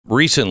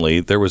recently,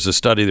 there was a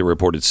study that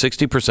reported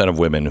 60% of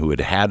women who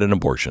had had an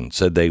abortion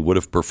said they would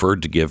have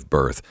preferred to give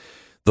birth.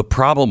 The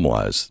problem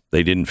was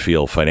they didn't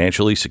feel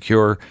financially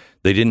secure.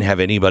 They didn't have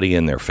anybody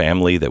in their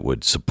family that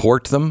would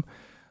support them.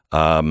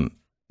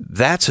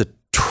 That's a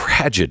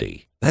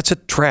tragedy. That's a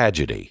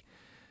tragedy.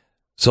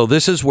 So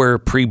this is where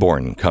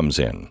preborn comes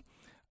in.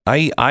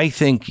 I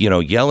think,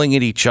 yelling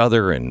at each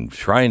other and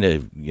trying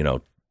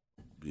to,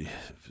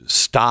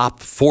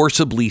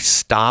 forcibly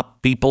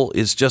stop people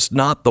is just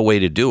not the way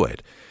to do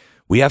it.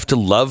 We have to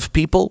love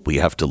people. We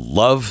have to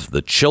love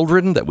the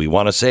children that we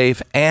want to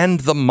save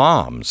and the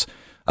moms.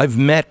 I've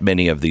met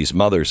many of these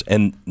mothers,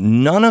 and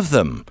none of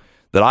them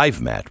that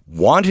I've met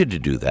wanted to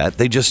do that.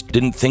 They just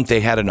didn't think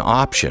they had an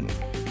option.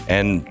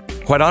 And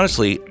quite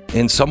honestly,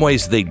 in some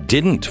ways they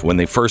didn't when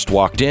they first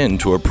walked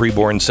into a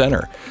preborn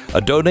center. A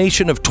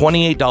donation of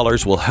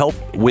 $28 will help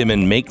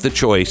women make the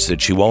choice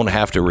that she won't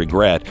have to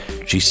regret.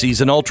 She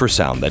sees an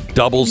ultrasound that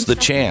doubles the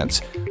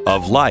chance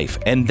of life.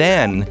 And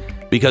then,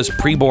 because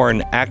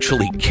preborn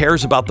actually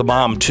cares about the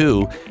mom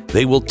too,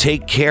 they will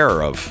take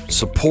care of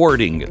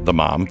supporting the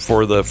mom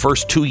for the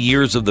first 2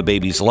 years of the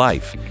baby's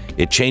life.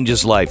 It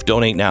changes life.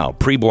 Donate now.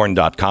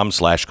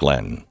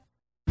 Preborn.com/Glenn.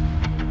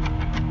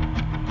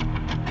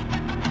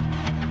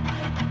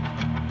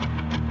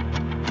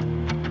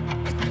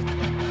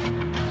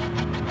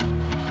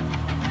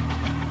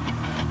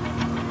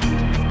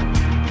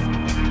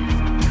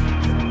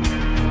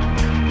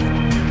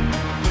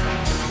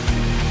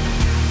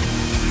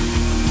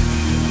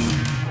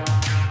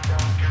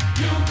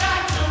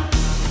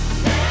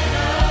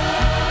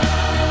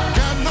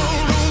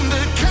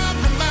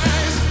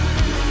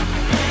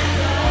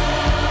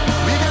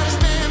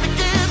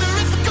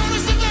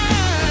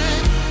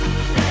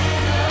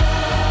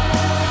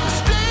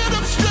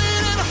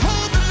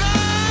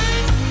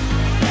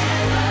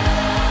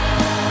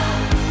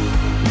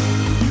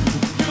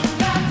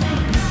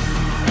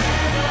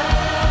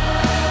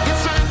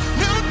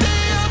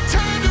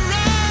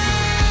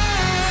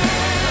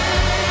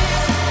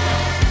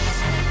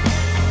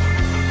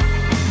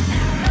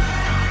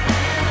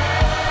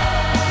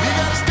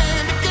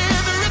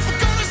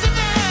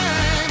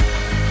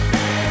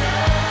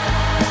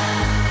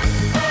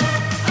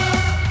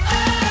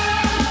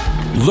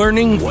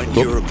 Learning what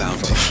you're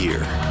about to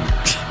hear.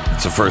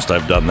 It's the first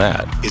I've done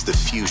that. Is the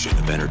fusion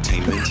of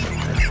entertainment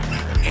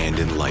and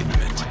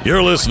enlightenment.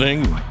 You're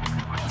listening.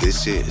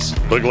 This is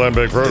the Glenn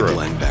Beck Program. The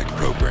Glenn Beck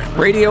Program.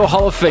 Radio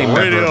Hall of Fame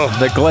member.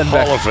 The Glenn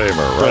Beck Hall of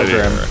Famer right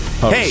program here.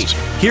 Host. Hey,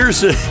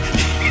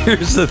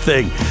 here's the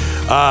thing.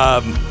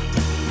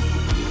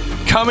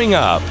 Coming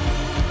up,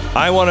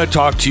 I want to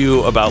talk to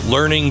you about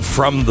learning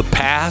from the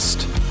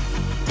past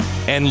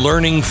and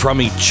learning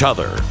from each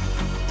other.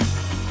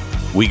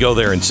 We go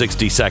there in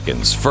 60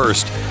 seconds.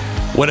 First,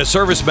 when a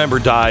service member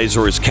dies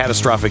or is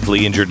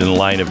catastrophically injured in the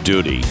line of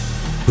duty,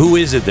 who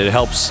is it that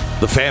helps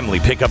the family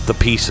pick up the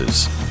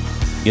pieces?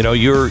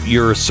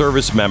 You're a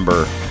service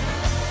member.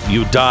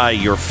 You die,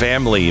 your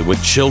family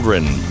with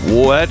children.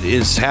 What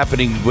is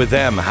happening with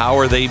them? How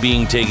are they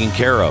being taken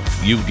care of?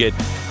 You get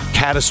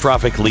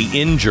catastrophically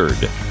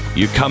injured.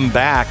 You come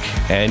back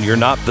and you're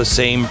not the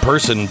same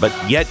person, but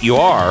yet you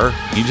are.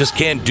 You just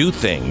can't do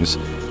things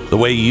the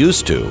way you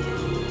used to.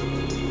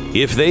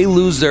 If they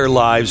lose their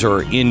lives or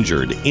are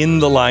injured in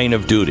the line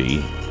of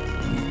duty,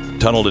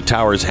 Tunnel to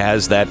Towers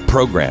has that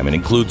program. It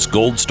includes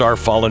Gold Star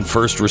Fallen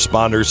First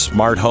Responders,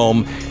 Smart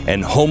Home,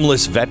 and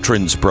Homeless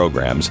Veterans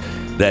programs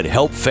that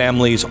help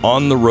families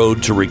on the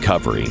road to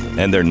recovery.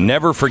 And their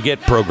Never Forget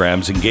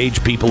programs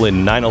engage people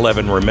in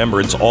 9/11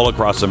 remembrance all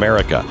across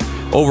America.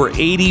 Over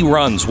 80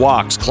 runs,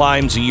 walks,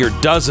 climbs a year,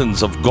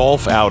 dozens of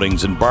golf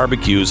outings and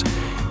barbecues,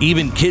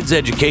 even kids'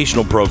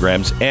 educational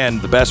programs, and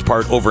the best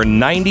part, over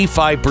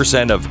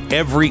 95% of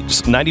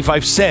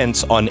 95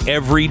 cents on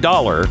every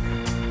dollar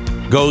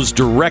goes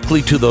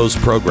directly to those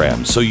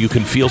programs. So you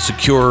can feel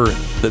secure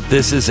that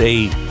this is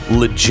a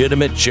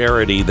legitimate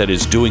charity that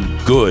is doing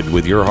good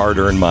with your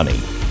hard-earned money.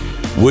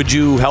 Would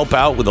you help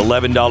out with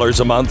 $11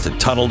 a month at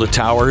Tunnel to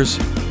Towers?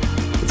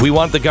 If we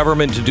want the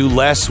government to do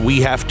less,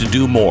 we have to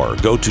do more.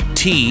 Go to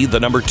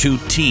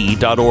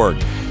T2T.org.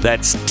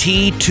 That's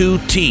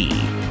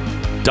T2T.org.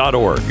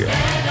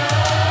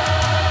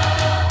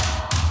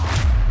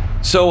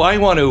 So I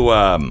want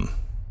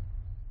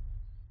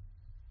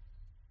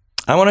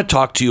to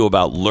talk to you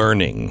about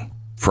learning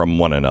from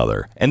one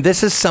another. And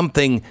this is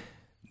something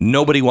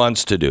nobody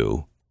wants to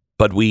do,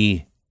 but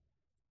we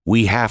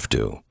have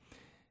to.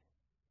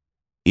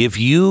 If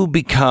you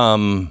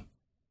become,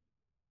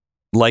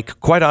 like,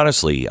 quite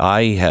honestly,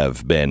 I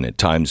have been at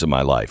times in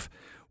my life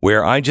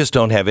where I just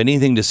don't have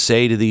anything to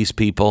say to these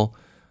people.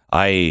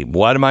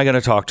 What am I going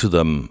to talk to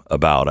them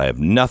about? I have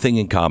nothing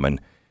in common.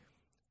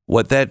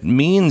 What that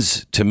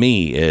means to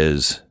me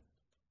is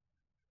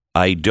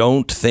I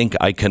don't think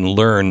I can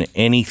learn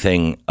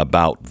anything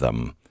about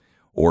them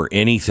or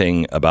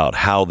anything about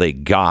how they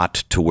got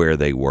to where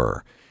they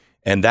were.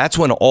 And that's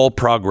when all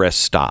progress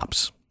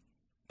stops.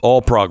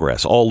 All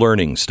progress, all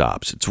learning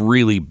stops. It's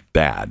really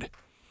bad.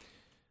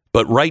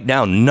 But right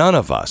now, none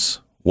of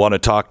us want to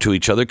talk to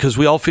each other because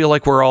we all feel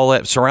like we're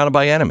all surrounded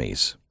by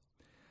enemies.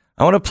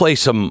 I want to play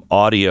some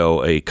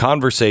audio, a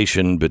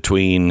conversation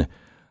between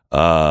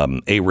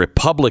a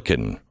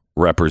Republican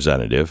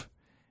representative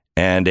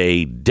and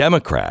a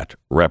Democrat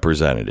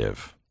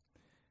representative.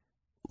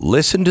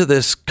 Listen to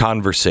this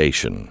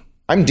conversation.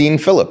 I'm Dean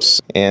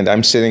Phillips, and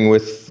I'm sitting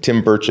with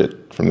Tim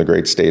Burchett from the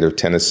great state of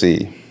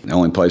Tennessee. The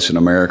only place in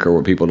America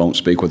where people don't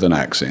speak with an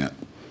accent.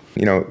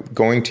 You know,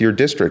 going to your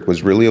district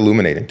was really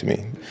illuminating to me.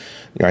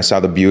 You know, I saw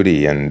the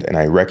beauty, and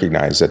I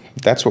recognized that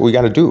that's what we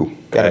got to do.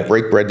 Got to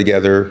break bread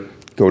together,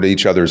 go to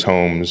each other's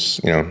homes.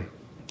 You know,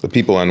 the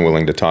people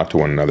unwilling to talk to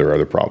one another are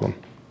the problem,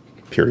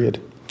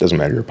 period. Doesn't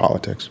matter your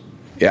politics.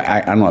 Yeah,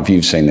 I don't know if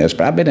you've seen this,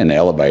 but I've been in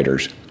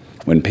elevators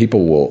when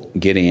people will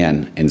get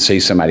in and see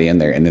somebody in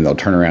there, and then they'll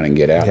turn around and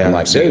get out. Yeah, I'm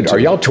like, dude, are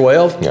y'all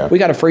 12? Yeah. We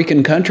got a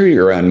freaking country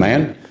to run,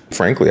 man.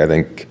 Frankly, I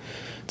think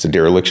it's a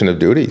dereliction of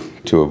duty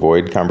to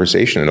avoid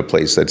conversation in a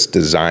place that's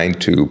designed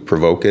to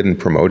provoke it and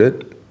promote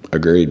it.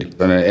 Agreed.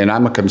 And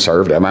I'm a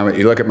conservative.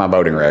 You look at my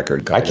voting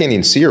record. I can't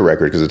even see your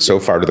record because it's so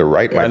far to the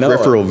right. My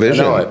peripheral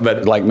vision. I know it.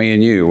 But like me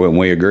and you, when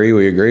we agree,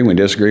 we agree. When we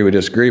disagree, we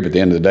disagree. But at the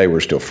end of the day, we're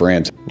still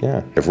friends.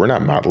 Yeah. If we're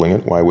not modeling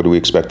it, why would we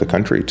expect the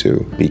country to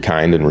be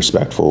kind and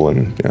respectful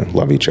and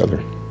love each other?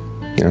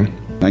 You know?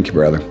 Thank you,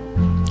 brother.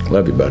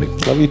 Love you, buddy.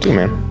 Love you too,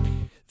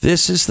 man.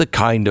 This is the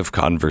kind of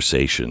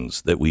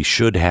conversations that we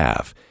should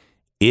have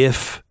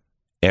if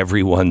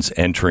everyone's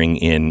entering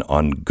in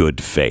on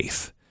good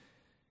faith.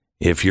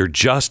 If you're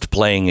just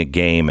playing a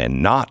game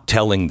and not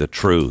telling the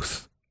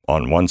truth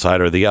on one side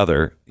or the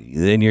other,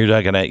 then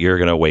you're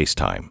gonna waste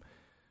time.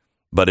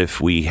 But if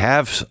we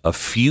have a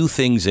few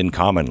things in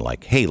common,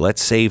 like, hey,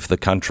 let's save the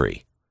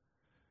country,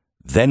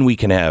 then we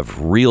can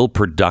have real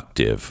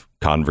productive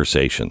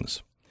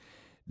conversations.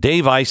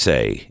 Dave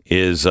Isay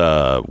is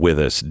with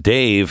us.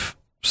 Dave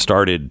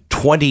started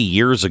 20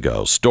 years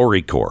ago,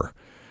 StoryCorps.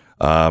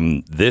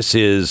 This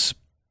is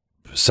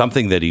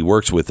something that he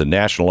works with the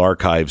National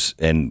Archives,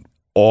 and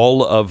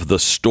all of the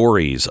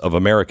stories of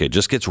America. It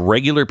just gets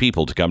regular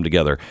people to come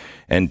together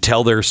and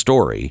tell their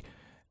story,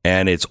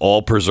 and it's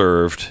all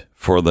preserved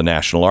for the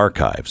National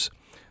Archives.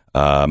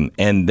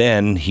 And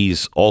then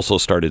he's also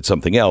started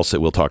something else that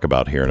we'll talk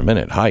about here in a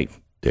minute. Hi,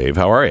 Dave.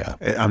 How are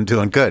you? I'm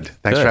doing good.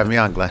 Thanks for having me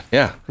on, Glenn.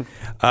 Yeah.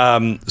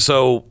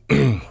 So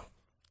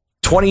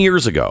 20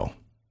 years ago,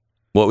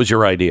 what was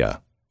your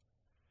idea?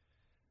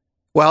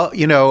 Well,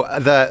 you know,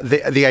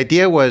 the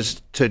idea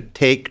was to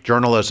take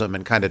journalism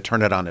and kind of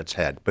turn it on its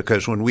head,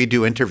 because when we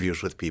do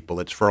interviews with people,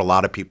 it's for a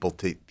lot of people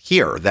to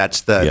hear. That's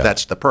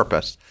the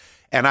purpose.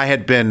 And I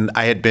had been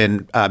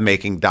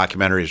making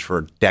documentaries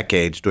for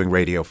decades, doing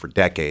radio for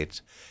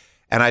decades,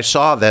 and I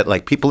saw that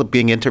like people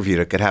being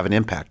interviewed could have an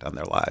impact on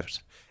their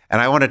lives.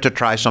 And I wanted to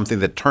try something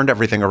that turned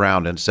everything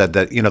around and said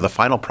that, you know, the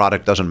final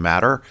product doesn't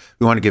matter.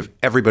 We want to give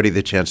everybody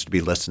the chance to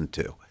be listened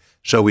to.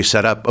 So we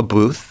set up a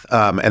booth,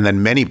 and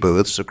then many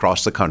booths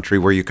across the country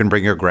where you can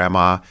bring your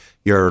grandma,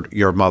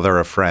 your mother,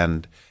 a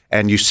friend,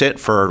 and you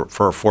sit for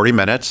 40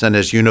 minutes. And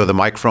as you know, the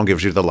microphone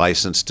gives you the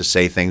license to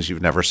say things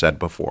you've never said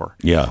before.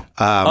 Yeah.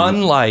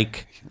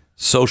 Unlike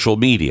social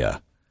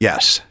media.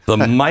 Yes. The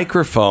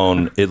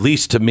microphone, at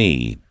least to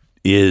me,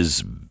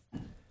 is,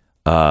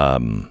 I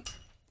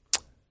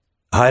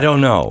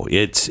don't know.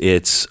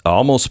 It's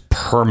almost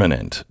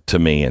permanent to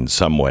me in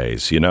some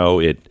ways. You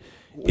know,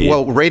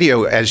 well,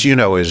 radio, as you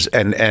know, is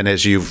and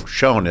as you've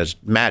shown, is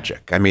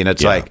magic. I mean,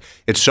 it's like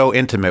it's so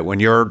intimate when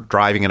you're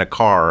driving in a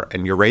car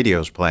and your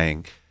radio's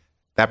playing.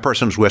 That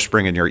person's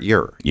whispering in your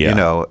ear. Yeah, you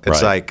know,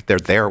 it's like they're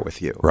there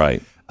with you.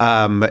 Right.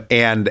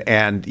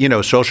 And you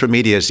know, social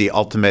media is the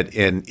ultimate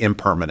in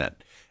impermanent.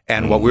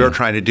 And what we were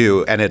trying to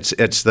do, and it's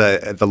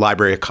the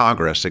Library of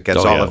Congress that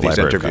gets all of these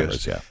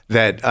interviews.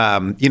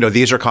 That you know,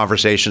 these are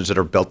conversations that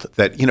are built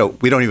that, you know,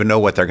 we don't even know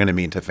what they're going to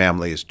mean to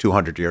families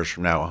 200 years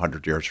from now,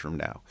 100 years from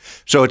now.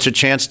 So it's a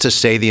chance to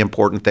say the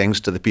important things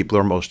to the people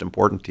who are most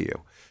important to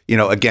you. You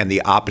know, again,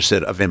 the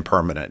opposite of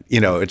impermanent. You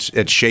know,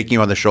 it's shaking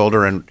you on the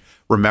shoulder and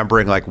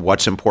remembering like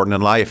what's important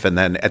in life, and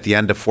then at the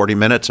end of 40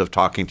 minutes of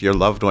talking to your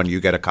loved one, you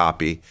get a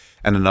copy.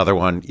 And another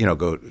one, you know,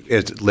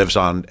 lives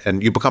on,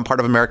 and you become part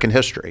of American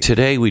history.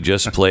 Today, we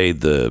just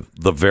played the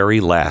very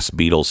last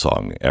Beatles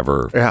song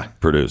ever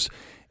produced.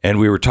 And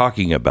we were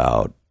talking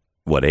about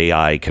what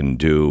AI can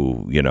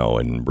do, you know,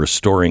 and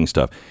restoring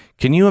stuff.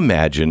 Can you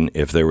imagine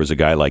if there was a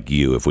guy like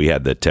you, if we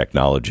had the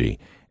technology,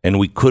 and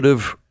we could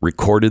have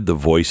recorded the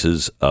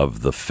voices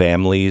of the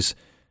families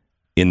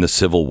in the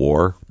Civil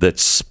War that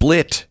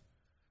split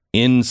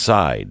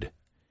inside?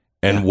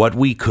 And what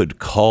we could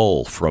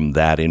cull from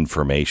that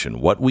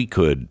information, what we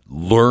could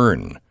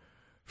learn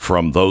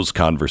from those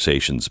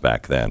conversations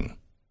back then.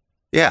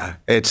 Yeah,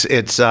 it's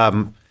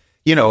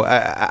you know,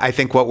 I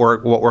think what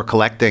we're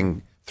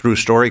collecting through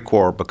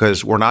StoryCorps,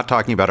 because we're not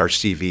talking about our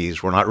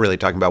CVs, we're not really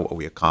talking about what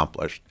we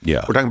accomplished.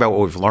 Yeah, we're talking about what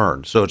we've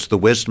learned. So it's the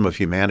wisdom of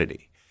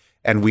humanity,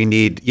 and we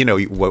need, you know,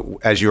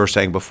 what, as you were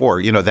saying before,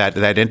 you know,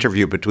 that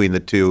interview between the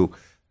two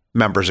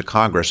members of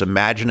Congress.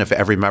 Imagine if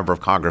every member of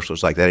Congress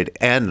was like that. It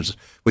ends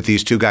with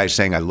these two guys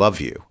saying, "I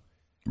love you."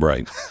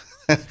 Right.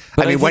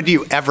 I mean, when do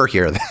you ever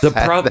hear that?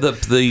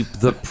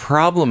 The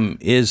problem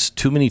is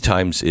too many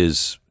times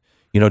is,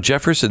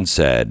 Jefferson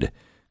said,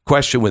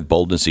 question with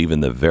boldness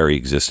even the very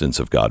existence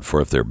of God.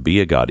 For if there be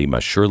a God, he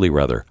must surely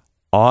rather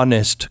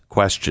honest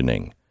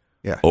questioning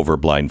over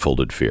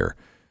blindfolded fear.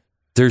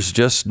 There's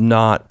just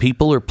not,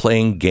 people are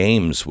playing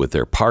games with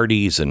their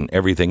parties and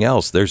everything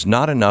else. There's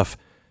not enough,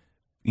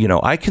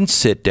 I can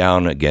sit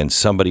down against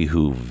somebody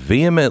who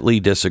vehemently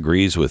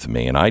disagrees with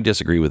me and I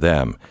disagree with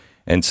them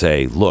and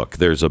say, look,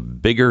 there's a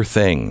bigger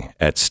thing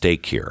at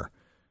stake here.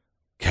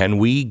 Can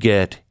we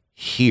get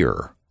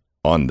here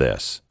on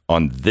this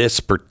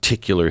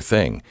particular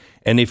thing?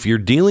 And if you're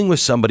dealing with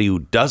somebody who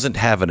doesn't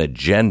have an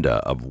agenda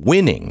of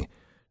winning,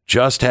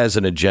 just has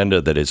an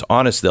agenda that is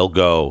honest, they'll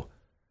go,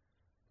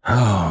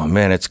 oh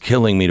man, it's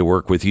killing me to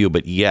work with you,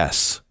 but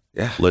yes,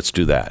 let's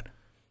do that.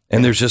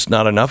 And there's just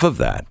not enough of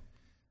that.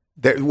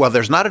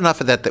 There's not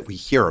enough of that we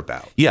hear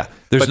about. Yeah.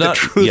 But the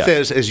truth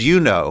is, as you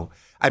know,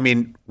 I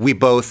mean,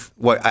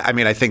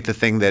 I think the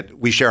thing that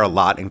we share a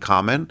lot in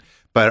common,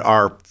 but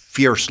our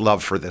fierce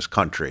love for this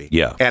country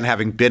and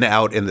having been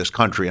out in this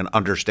country and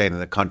understanding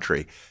the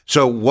country.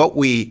 So what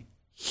we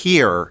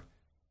hear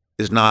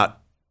is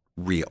not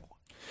real.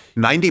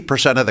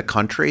 90% of the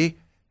country,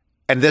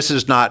 and this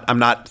is not, I'm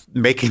not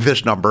making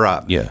this number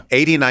up.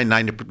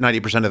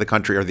 90% of the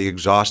country are the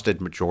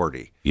exhausted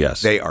majority.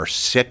 Yes. They are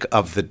sick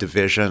of the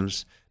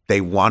divisions.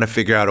 They want to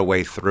figure out a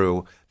way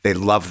through. They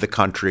love the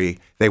country.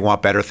 They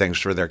want better things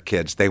for their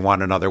kids. They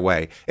want another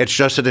way. It's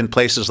just that in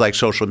places like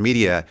social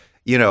media,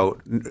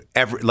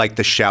 like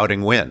the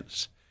shouting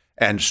wins.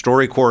 And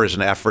StoryCorps is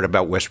an effort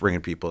about whispering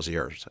in people's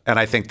ears. And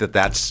I think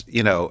that's,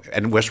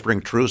 and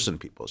whispering truths in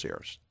people's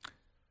ears.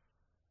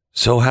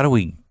 So how do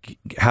we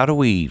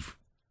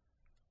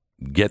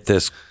get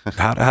this?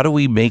 How do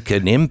we make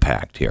an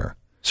impact here?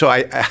 So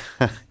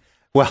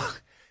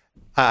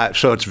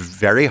so it's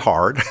very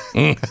hard.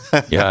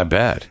 Yeah, I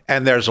bet.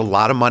 And there's a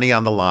lot of money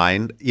on the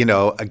line,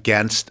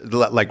 against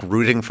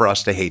rooting for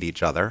us to hate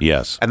each other.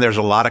 Yes. And there's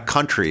a lot of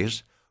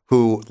countries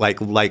who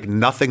like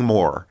nothing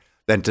more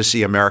than to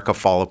see America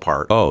fall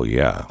apart. Oh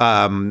yeah.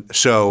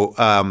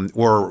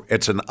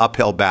 It's an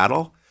uphill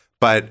battle,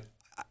 but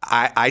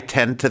I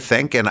tend to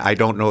think, and I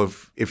don't know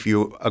if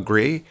you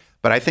agree,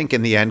 but I think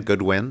in the end,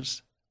 good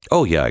wins.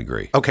 Oh, yeah, I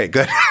agree. Okay,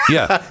 good.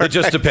 Yeah, it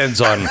just depends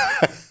on,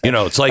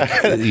 it's like,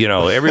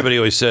 everybody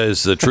always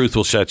says the truth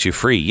will set you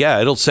free.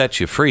 Yeah, it'll set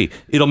you free.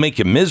 It'll make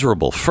you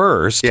miserable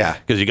first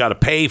because you got to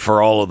pay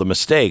for all of the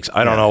mistakes.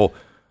 I don't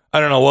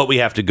know what we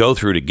have to go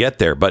through to get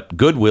there, but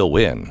good will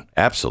win.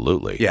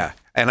 Absolutely. Yeah,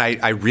 and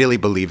I really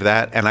believe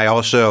that. And I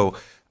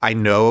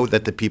know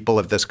that the people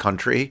of this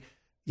country,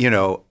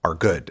 are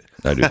good.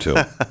 I do too.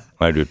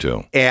 I do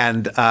too.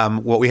 And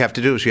what we have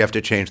to do is we have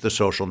to change the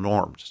social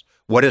norms.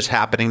 What is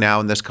happening now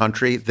in this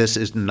country? This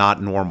is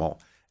not normal,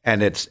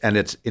 and it's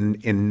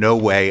in no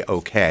way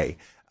okay.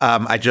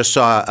 I just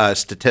saw a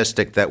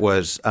statistic that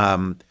was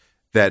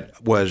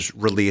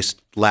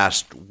released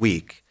last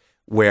week,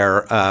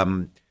 where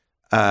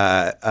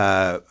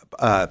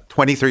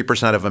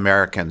 23% of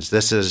Americans,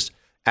 this is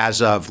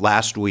as of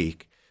last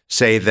week,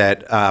 say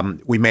that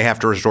we may have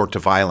to resort to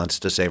violence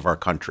to save our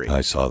country.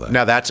 I saw that.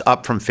 Now, that's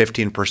up from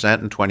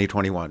 15% in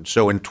 2021.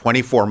 So in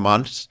 24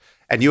 months,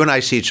 and you and I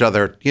see each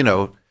other,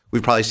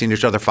 we've probably seen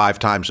each other 5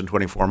 times in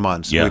 24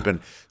 months. Yeah.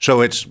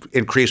 So it's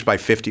increased by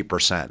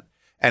 50%.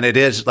 And it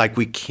is like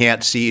we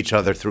can't see each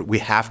other through. We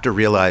have to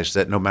realize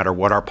that no matter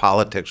what our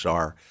politics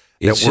are,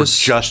 we're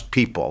just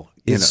people.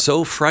 It's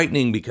so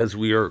frightening because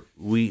we are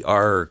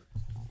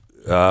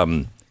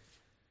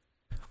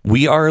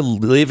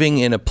living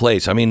in a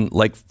place. I mean,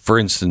 like, for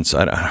instance,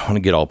 I don't want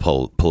to get all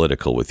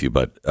political with you,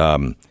 but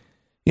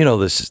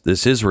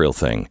this Israel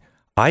thing.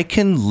 I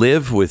can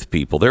live with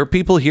people. There are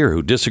people here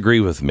who disagree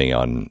with me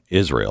on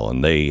Israel,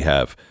 and they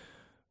have,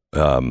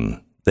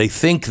 they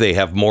think they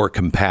have more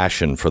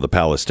compassion for the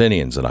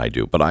Palestinians than I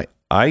do. But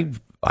I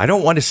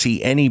don't want to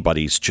see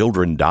anybody's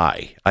children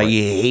die. Right. I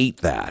hate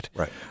that.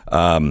 Right.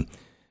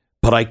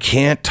 But I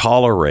can't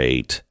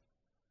tolerate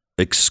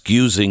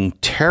excusing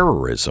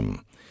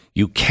terrorism.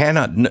 You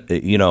cannot,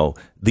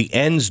 the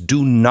ends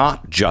do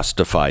not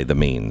justify the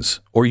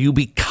means, or you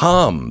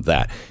become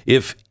that.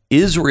 If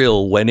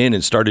Israel went in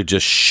and started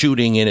just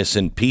shooting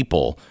innocent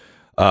people,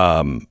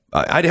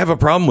 I'd have a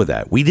problem with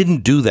that. We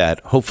didn't do that.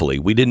 Hopefully,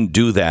 we didn't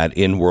do that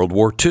in World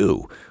War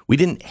II. We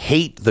didn't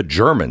hate the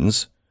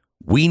Germans.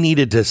 We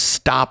needed to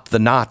stop the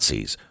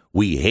Nazis.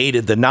 We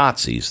hated the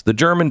Nazis. The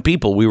German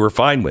people we were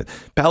fine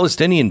with.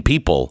 Palestinian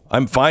people,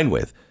 I'm fine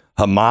with.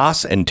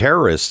 Hamas and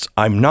terrorists,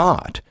 I'm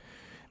not.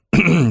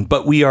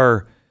 But we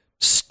are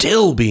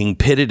still being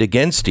pitted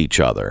against each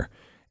other.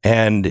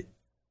 And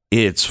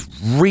it's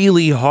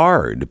really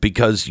hard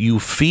because you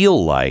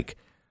feel like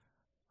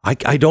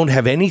I don't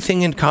have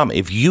anything in common.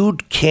 If you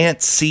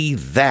can't see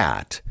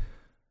that,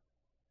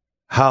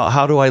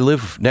 how do I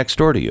live next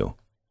door to you?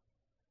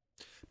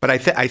 But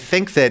I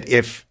think that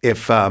if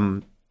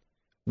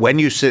when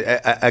you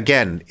sit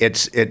again,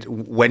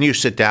 when you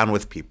sit down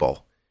with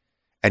people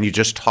and you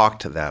just talk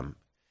to them,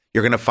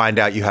 you're going to find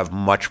out you have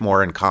much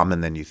more in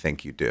common than you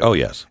think you do. Oh,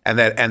 yes. And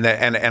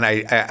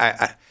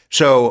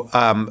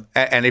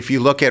if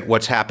you look at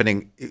what's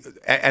happening,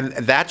 and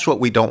that's what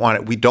we don't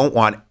want. We don't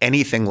want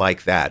anything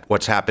like that,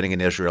 what's happening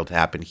in Israel, to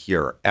happen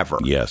here ever.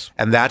 Yes.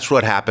 And that's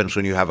what happens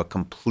when you have a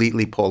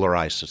completely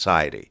polarized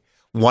society.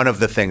 One of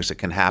the things that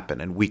can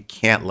happen, and we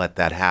can't let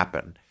that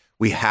happen.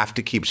 We have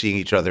to keep seeing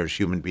each other as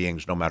human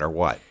beings no matter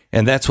what.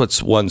 And that's what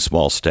One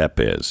Small Step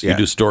is. Yeah. You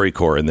do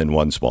StoryCorps and then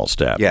One Small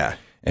Step. Yeah.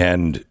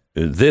 And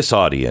this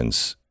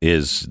audience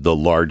is the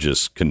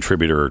largest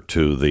contributor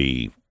to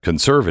the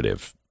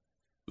conservative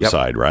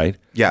side, right?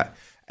 Yeah.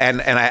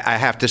 And I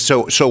have to,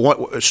 so what,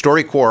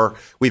 StoryCorps,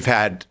 we've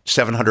had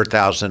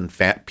 700,000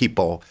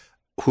 people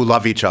who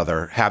love each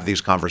other have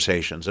these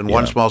conversations. And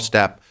One Small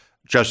Step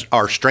just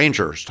are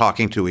strangers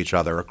talking to each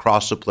other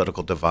across the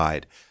political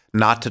divide,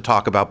 not to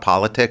talk about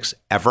politics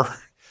ever,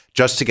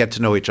 just to get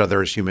to know each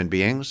other as human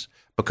beings,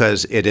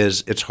 because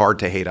it's hard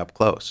to hate up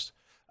close,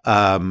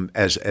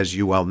 as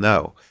you well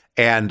know.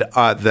 And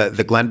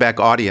the Glenn Beck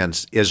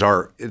audience is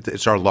our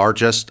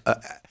largest.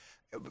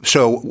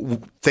 So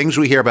things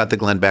we hear about the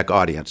Glenn Beck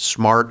audience: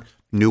 smart,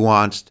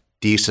 nuanced,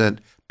 decent,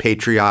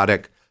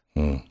 patriotic,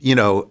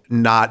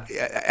 not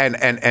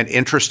and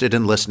interested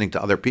in listening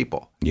to other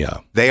people. Yeah,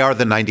 they are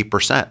the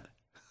 90%.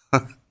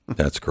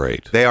 That's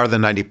great. They are the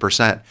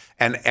 90%.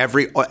 And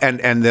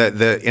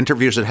the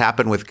interviews that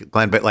happen with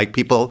Glenn Beck, like,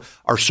 people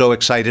are so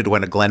excited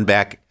when a Glenn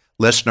Beck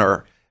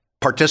listener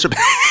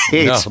participates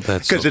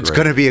because it's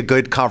going to be a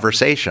good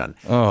conversation.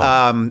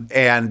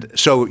 And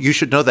so you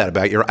should know that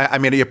about your. I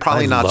mean, you're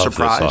probably not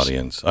surprised. This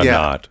audience. I'm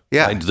not.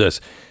 Yeah. This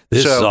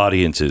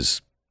audience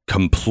is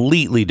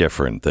completely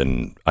different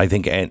than I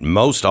think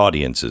most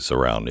audiences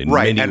around in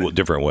many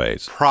different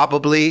ways.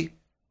 Probably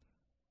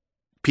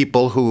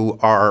people who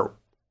aren't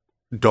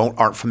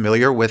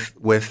familiar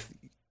with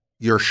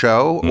your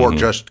show, or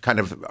just kind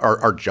of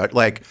are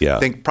like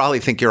probably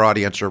think your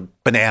audience are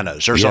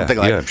bananas or something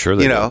like. Yeah, I'm sure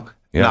they do.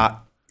 Yeah.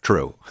 Not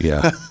true.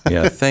 Yeah.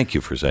 Thank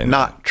you for saying that.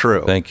 Not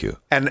true. Thank you.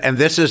 And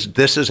this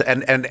is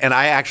and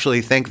I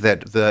actually think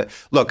that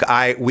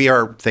we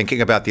are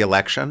thinking about the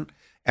election,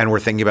 and we're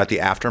thinking about the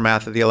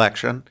aftermath of the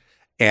election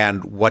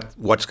and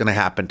what's going to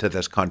happen to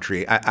this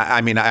country.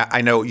 I mean,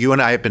 I know you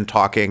and I have been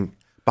talking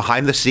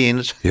behind the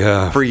scenes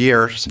for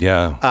years.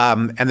 Yeah.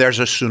 And there's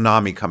a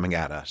tsunami coming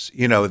at us.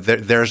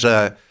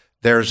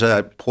 There's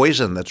a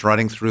poison that's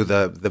running through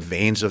the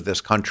veins of this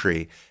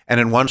country. And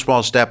in One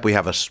Small Step, we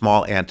have a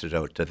small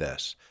antidote to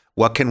this.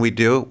 What can we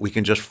do? We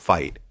can just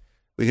fight.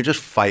 We can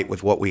just fight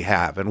with what we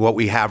have. And what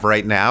we have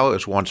right now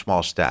is one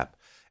small step.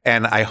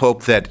 And I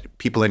hope that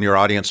people in your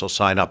audience will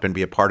sign up and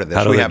be a part of this.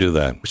 How do they do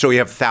that? So we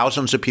have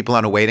thousands of people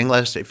on a waiting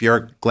list. If you're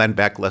a Glenn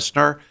Beck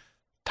listener,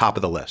 top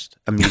of the list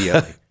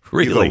immediately.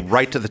 Really? You go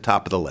right to the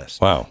top of the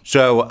list. Wow.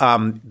 So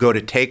go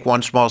to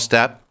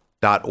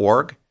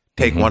takeonesmallstep.org.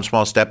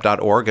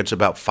 Takeonesmallstep.org. It's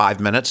about 5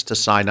 minutes to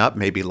sign up,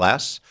 maybe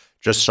less.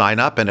 Just sign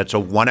up, and it's a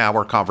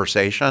 1-hour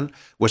conversation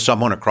with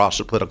someone across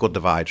the political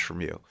divides from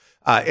you.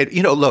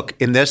 Look,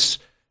 in this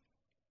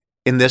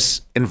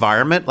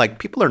environment, like,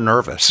 people are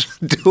nervous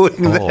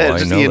doing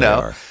this, I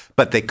know.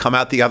 But they come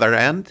out the other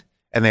end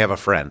and they have a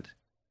friend.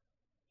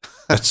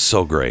 That's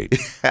so great.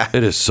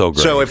 It is so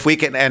great. So if we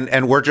can,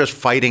 and we're just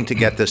fighting to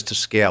get this to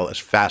scale as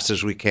fast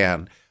as we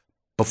can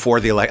before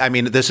the election. I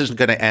mean, this isn't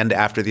going to end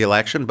after the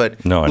election,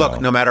 but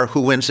no matter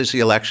who wins this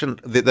election,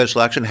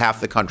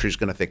 half the country is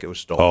going to think it was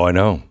stolen. Oh, I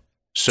know.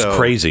 So it's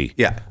crazy.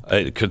 Yeah.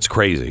 It's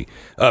crazy.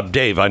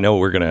 Dave, I know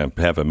we're going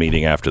to have a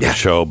meeting after the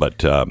show,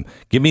 but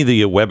give me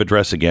the web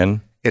address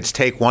again. It's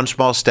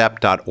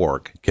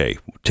takeonesmallstep.org. Okay.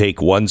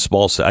 Take one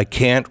small step. I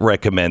can't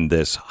recommend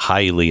this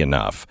highly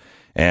enough.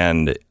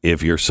 And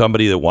if you're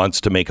somebody that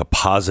wants to make a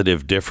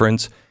positive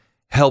difference,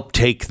 help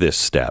take this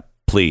step,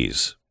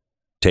 please.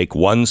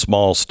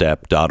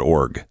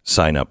 TakeOneSmallStep.org.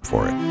 Sign up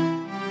for it.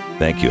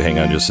 Thank you. Hang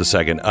on just a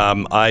second.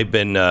 I've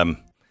been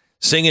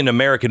singing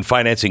American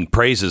Financing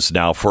praises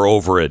now for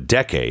over a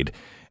decade,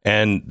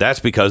 and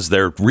that's because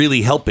they're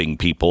really helping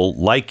people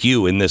like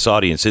you in this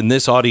audience. In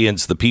this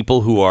audience, the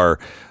people who are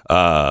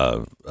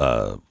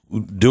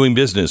doing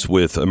business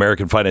with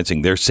American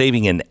Financing, they're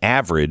saving an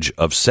average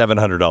of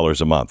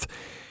 $700 a month.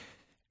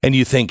 And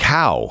you think,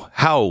 how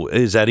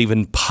is that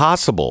even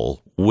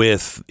possible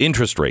with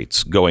interest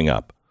rates going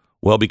up?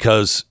 Well,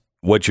 because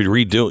what you're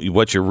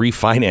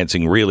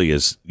refinancing really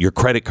is your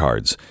credit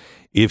cards.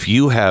 If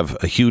you have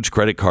a huge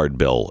credit card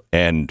bill,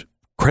 and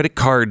credit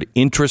card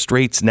interest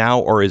rates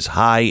now are as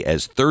high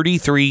as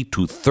 33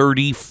 to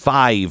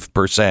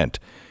 35%,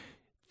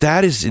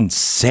 that is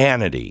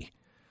insanity.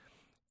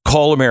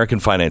 Call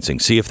American Financing.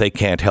 See if they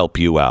can't help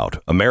you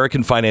out.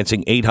 American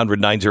Financing,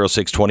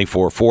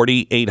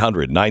 800-906-2440,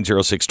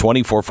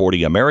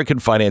 800-906-2440,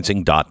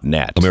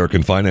 AmericanFinancing.net.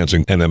 American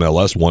Financing,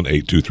 NMLS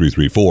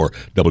 182334,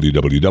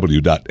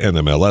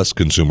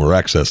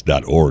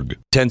 www.nmlsconsumeraccess.org.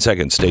 10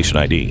 seconds, station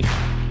ID.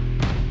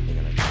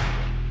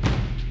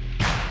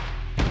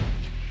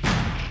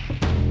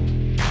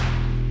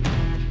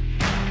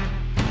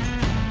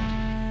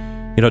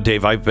 You know,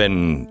 Dave, I've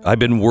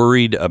been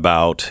worried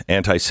about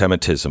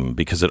anti-Semitism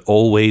because it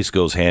always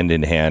goes hand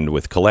in hand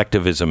with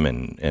collectivism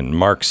and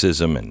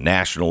Marxism and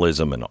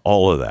nationalism and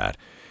all of that.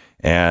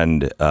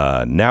 And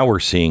now we're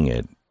seeing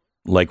it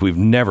like we've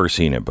never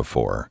seen it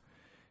before.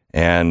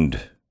 And,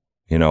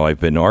 you know, I've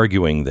been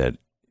arguing that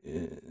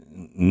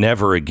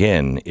never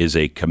again is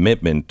a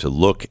commitment to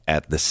look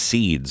at the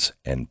seeds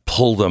and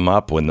pull them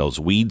up when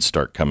those weeds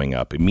start coming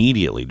up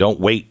immediately.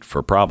 Don't wait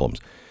for problems.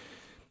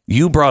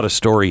 You brought a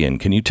story in.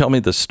 Can you tell me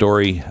the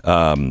story?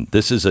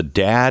 This is a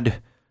dad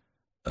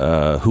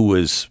who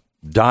was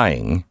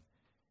dying,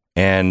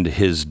 and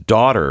his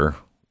daughter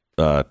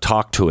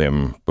talked to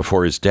him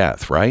before his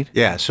death, right?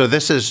 Yeah. So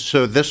it's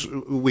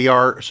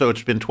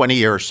been 20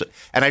 years,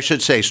 and I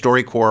should say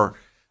StoryCorps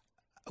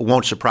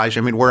won't surprise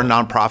you. I mean, we're a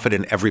nonprofit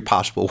in every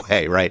possible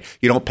way, right?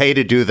 You don't pay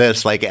to do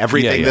this, like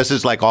everything. Yeah. This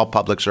is like all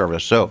public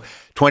service. So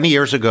 20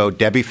 years ago,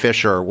 Debbie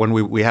Fisher, when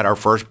we had our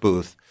first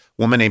booth,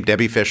 a woman named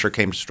Debbie Fisher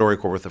came to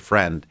StoryCorps with a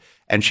friend,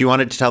 and she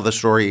wanted to tell the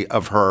story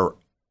of her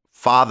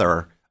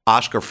father,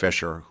 Oscar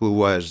Fisher, who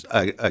was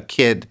a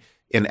kid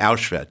in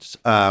Auschwitz.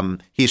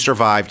 He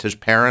survived. His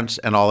parents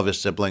and all of his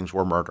siblings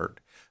were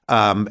murdered.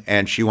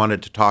 And she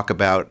wanted to talk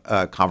about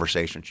a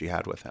conversation she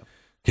had with him.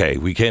 Okay,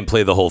 we can't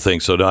play the whole thing,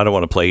 so I don't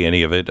want to play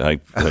any of it. I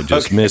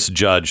just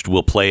misjudged.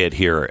 We'll play it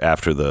here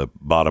after the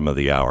bottom of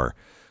the hour.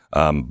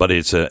 But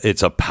it's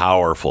a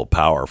powerful,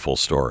 powerful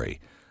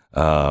story.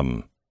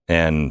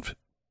 And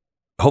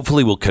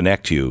hopefully we'll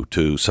connect you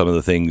to some of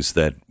the things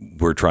that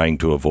we're trying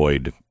to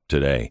avoid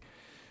today.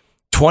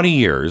 20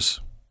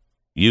 years,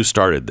 you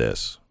started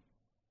this.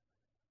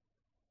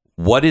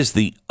 What is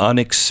the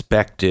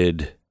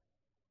unexpected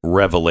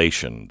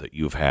revelation that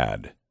you've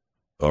had,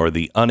 or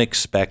the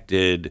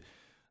unexpected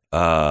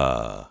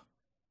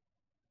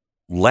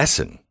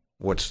lesson?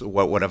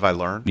 What have I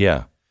learned?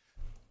 Yeah.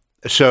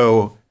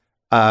 So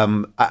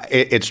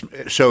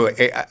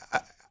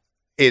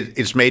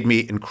it's made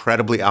me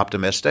incredibly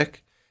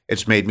optimistic.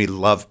 It's made me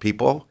love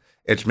people.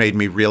 It's made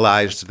me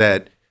realize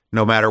that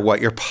no matter what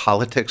your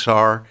politics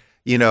are,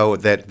 you know,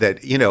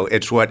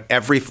 it's what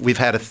we've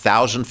had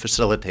 1,000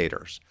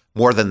 facilitators,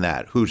 more than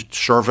that, who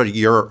serve a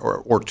year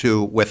or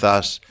two with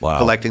us, wow,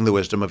 collecting the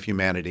wisdom of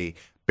humanity,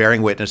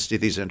 bearing witness to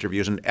these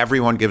interviews, and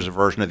everyone gives a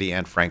version of the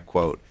Anne Frank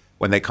quote.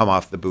 When they come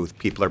off the booth,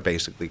 people are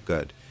basically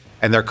good.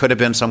 And there could have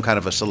been some kind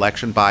of a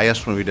selection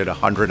bias when we did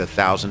 100,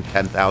 1,000,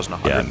 10,000,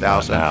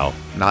 100,000. Yeah,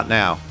 not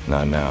now.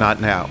 Not now. Not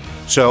now.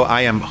 So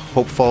I am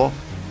hopeful.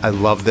 I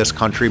love this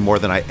country more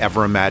than I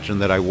ever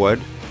imagined that I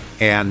would.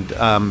 And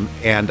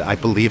I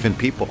believe in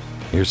people.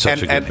 You're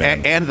such a good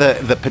man. And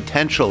the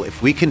potential,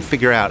 if we can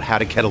figure out how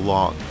to get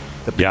along,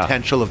 the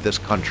potential of this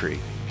country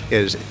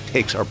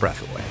takes our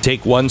breath away.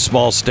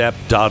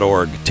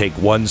 TakeOneSmallStep.org.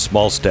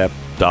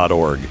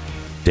 TakeOneSmallStep.org.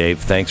 Dave,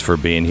 thanks for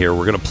being here.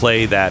 We're going to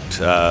play that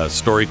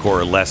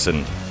StoryCorps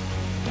lesson,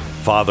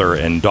 father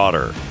and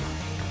daughter,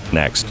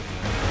 next.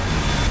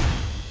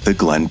 The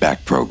Glenn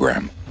Beck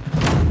Program.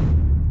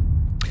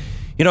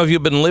 You know, if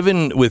you've been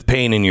living with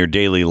pain in your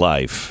daily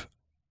life,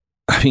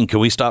 I mean, can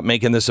we stop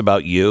making this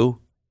about you?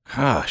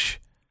 Gosh,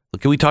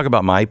 can we talk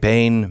about my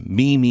pain?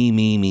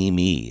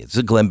 Me. It's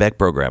a Glenn Beck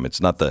program.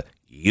 It's not the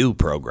you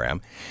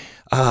program.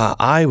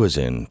 I was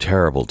in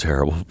terrible,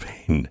 terrible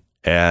pain,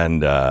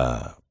 and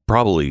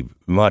probably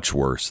much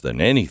worse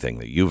than anything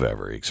that you've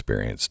ever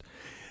experienced.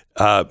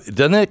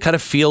 Doesn't it kind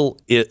of feel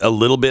a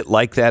little bit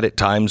like that at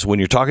times when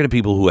you're talking to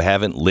people who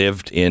haven't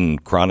lived in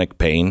chronic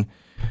pain?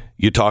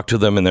 You talk to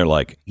them and they're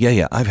like,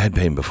 yeah, I've had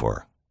pain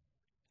before.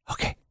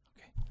 Okay.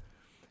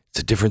 It's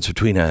a difference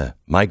between a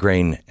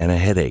migraine and a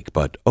headache,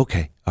 but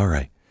okay, all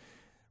right.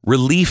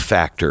 Relief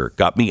Factor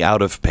got me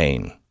out of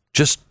pain.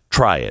 Just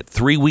try it.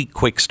 3-week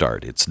quick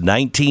start. It's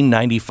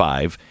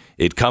 $19.95.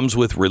 It comes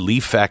with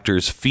Relief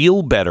Factor's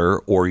Feel Better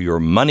or Your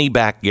Money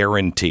Back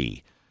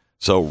guarantee.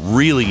 So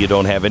really, you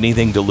don't have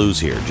anything to lose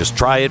here. Just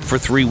try it for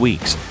 3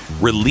 weeks.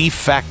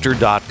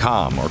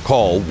 ReliefFactor.com or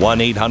call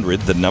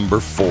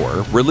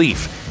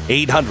 1-800-4-RELIEF.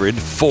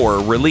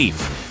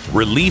 800-4-RELIEF.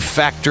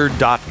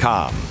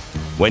 ReliefFactor.com.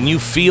 When you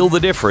feel the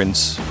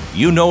difference,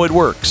 you know it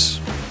works.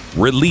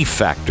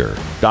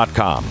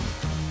 ReliefFactor.com.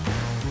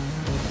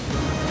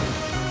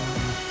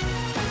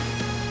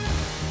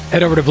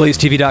 Head over to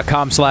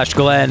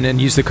blazetv.com/Glenn and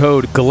use the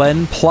code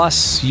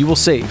GLENN+. You will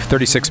save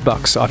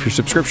 $36 off your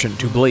subscription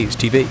to Blaze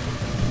TV.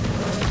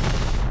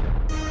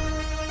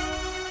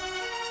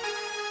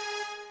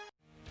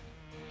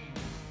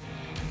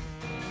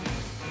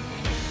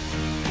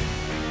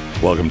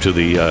 Welcome to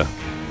the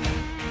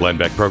Glenn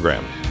Beck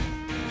program.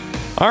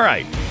 All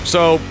right,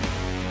 so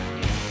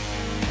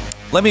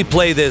let me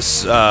play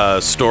this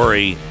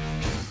story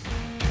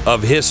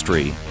of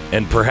history,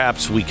 and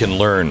perhaps we can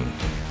learn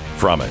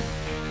from it.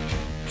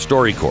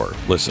 StoryCorps,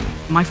 listen.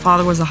 My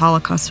father was a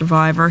Holocaust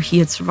survivor. He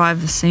had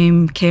survived the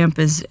same camp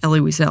as Elie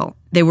Wiesel.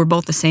 They were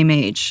both the same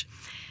age.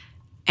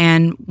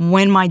 And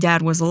when my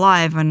dad was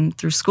alive and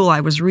through school,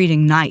 I was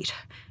reading Night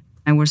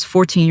I was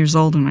 14 years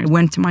old and I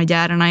went to my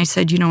dad and I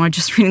said, I'm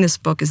just reading this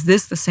book. Is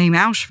this the same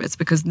Auschwitz?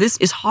 Because this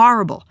is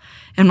horrible.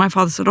 And my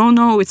father said, oh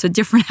no, it's a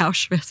different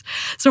Auschwitz.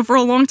 So for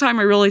a long time,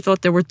 I really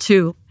thought there were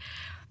two.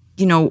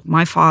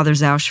 My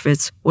father's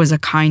Auschwitz was a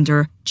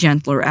kinder,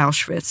 gentler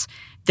Auschwitz.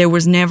 There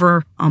was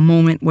never a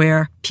moment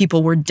where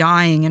people were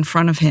dying in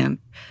front of him.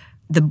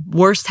 The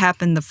worst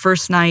happened the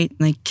first night.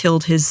 They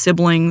killed his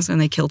siblings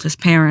and they killed his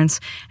parents.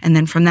 And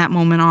then from that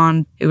moment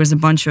on, it was a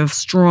bunch of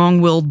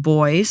strong-willed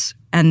boys,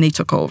 and they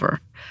took over.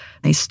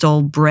 They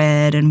stole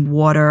bread and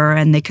water,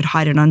 and they could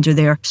hide it under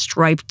their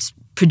striped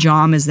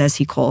pajamas, as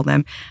he called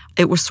them.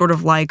 It was sort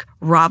of like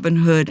Robin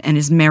Hood and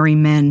his merry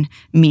men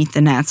meet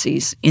the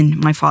Nazis in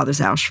my father's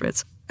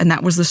Auschwitz. And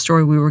that was the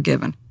story we were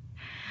given.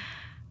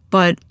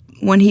 But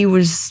when he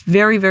was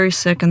very, very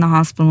sick in the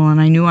hospital and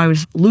I knew I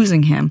was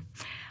losing him,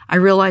 I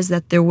realized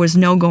that there was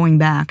no going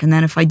back, and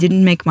that if I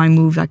didn't make my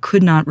move, I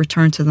could not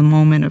return to the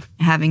moment of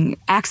having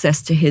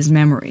access to his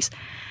memories.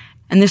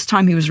 And this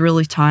time he was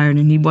really tired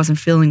and he wasn't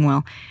feeling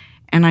well.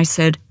 And I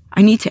said,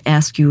 I need to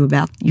ask you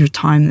about your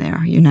time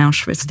there, in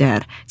Auschwitz,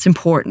 Dad. It's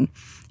important.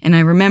 And I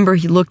remember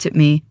he looked at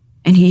me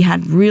and he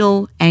had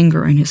real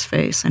anger in his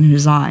face and in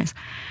his eyes.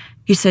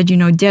 He said,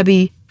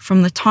 Debbie,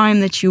 from the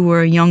time that you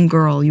were a young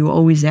girl, you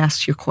always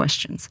asked your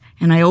questions.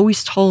 And I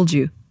always told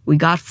you, we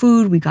got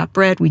food, we got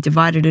bread, we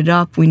divided it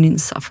up, we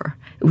didn't suffer.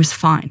 It was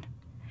fine.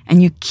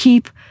 And you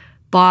keep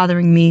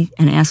bothering me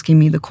and asking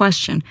me the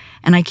question.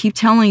 And I keep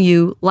telling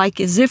you, like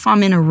as if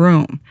I'm in a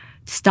room,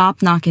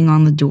 stop knocking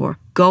on the door,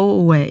 go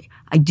away.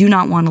 I do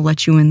not want to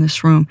let you in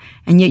this room.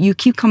 And yet you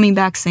keep coming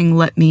back saying,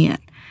 let me in.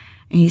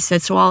 And he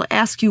said, so I'll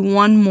ask you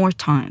one more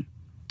time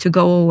to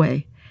go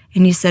away.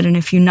 And he said, and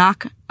if you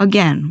knock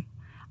again,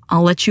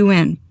 I'll let you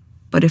in.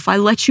 But if I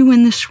let you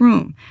in this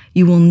room,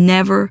 you will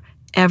never,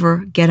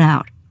 ever get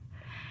out.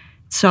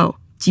 So,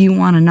 do you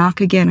want to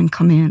knock again and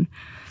come in?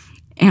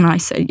 And I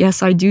said,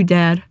 yes, I do,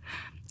 Dad.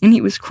 And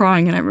he was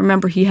crying, and I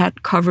remember he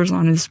had covers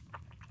on his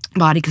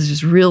body because he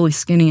was really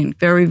skinny and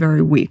very,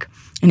 very weak.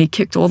 And he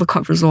kicked all the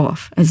covers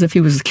off as if he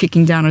was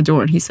kicking down a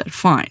door. And he said,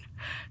 fine,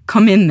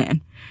 come in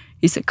then.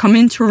 He said, come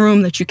into a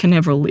room that you can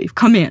never leave.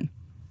 Come in.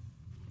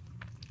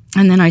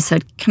 And then I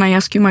said, can I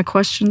ask you my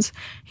questions?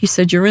 He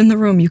said, you're in the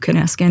room, you can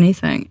ask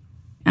anything.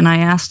 And I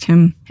asked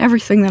him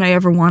everything that I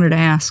ever wanted to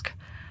ask.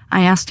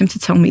 I asked him to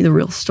tell me the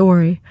real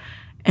story,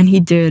 and he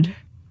did.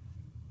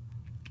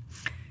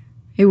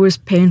 It was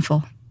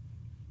painful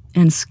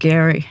and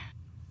scary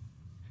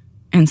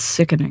and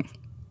sickening.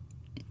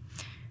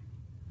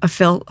 I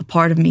felt a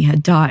part of me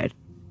had died.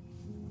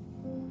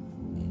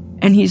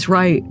 And he's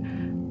right.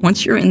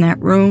 Once you're in that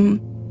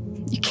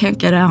room, you can't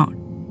get out.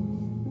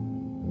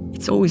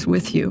 It's always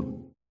with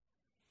you.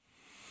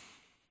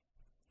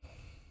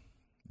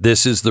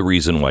 This is the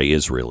reason why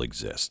Israel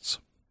exists.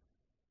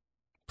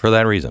 For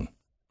that reason.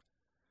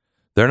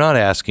 They're not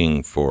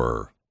asking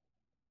for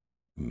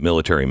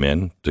military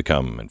men to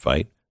come and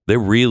fight. They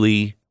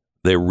really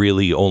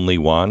only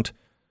want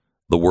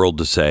the world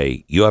to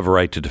say, you have a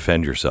right to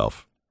defend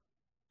yourself.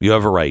 You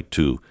have a right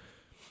to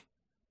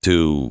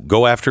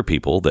go after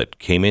people that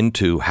came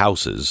into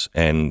houses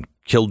and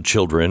killed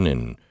children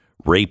and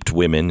raped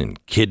women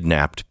and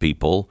kidnapped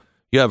people.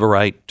 You have a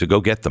right to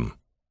go get them.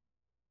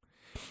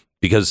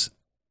 Because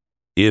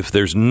if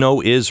there's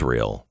no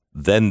Israel,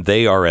 then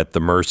they are at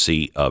the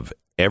mercy of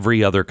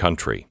every other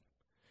country.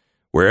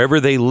 Wherever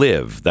they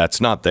live, that's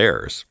not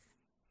theirs.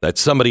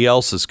 That's somebody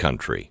else's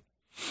country.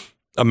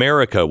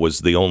 America was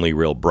the only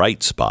real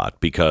bright spot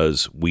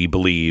because we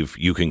believe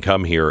you can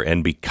come here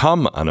and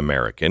become an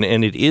American,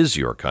 and it is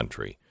your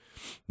country.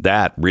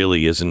 That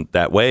really isn't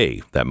that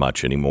way that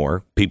much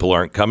anymore. People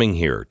aren't coming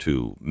here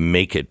to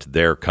make it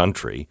their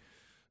country.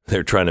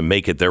 They're trying to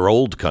make it their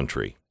old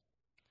country.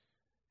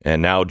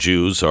 And now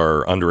Jews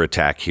are under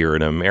attack here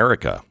in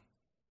America.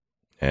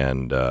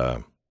 And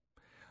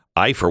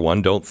I, for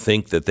one, don't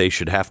think that they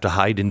should have to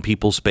hide in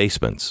people's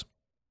basements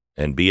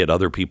and be at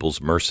other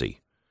people's mercy.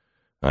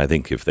 I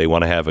think if they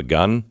want to have a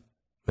gun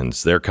and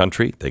it's their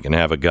country, they can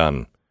have a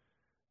gun.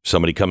 If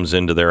somebody comes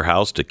into their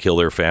house to kill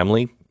their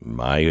family,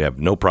 I have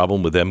no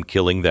problem with them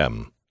killing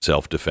them.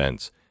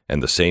 Self-defense.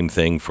 And the same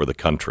thing for the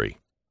country.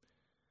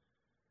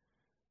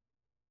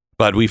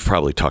 But we've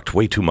probably talked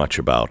way too much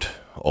about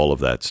all of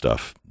that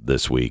stuff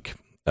this week.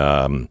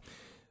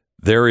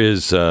 There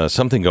is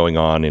something going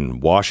on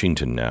in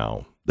Washington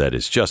now that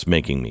is just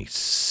making me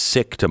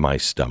sick to my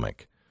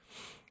stomach.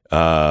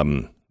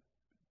 Tommy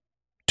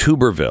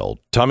Tuberville,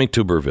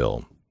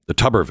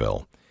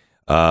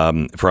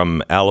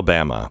 from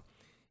Alabama,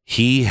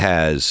 he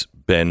has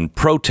been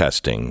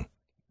protesting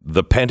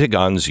the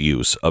Pentagon's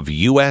use of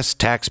U.S.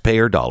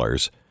 taxpayer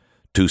dollars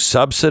to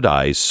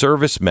subsidize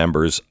service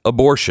members'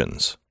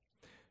 abortions.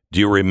 Do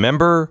you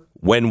remember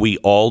when we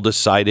all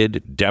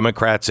decided,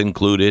 Democrats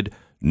included,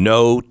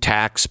 no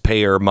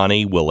taxpayer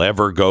money will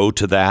ever go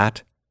to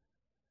that?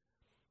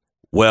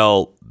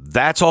 Well,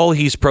 that's all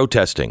he's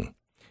protesting.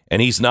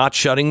 And he's not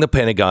shutting the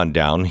Pentagon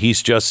down.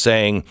 He's just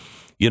saying,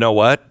 you know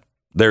what?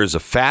 There's a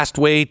fast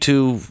way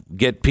to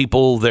get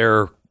people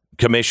their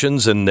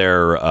commissions and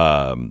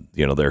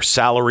their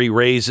salary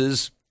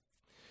raises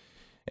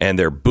and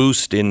their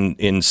boost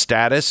in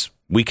status.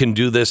 We can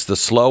do this the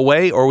slow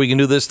way, or we can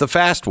do this the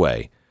fast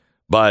way.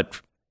 But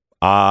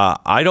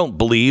I don't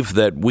believe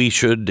that we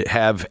should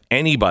have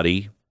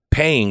anybody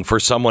paying for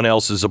someone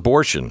else's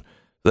abortion.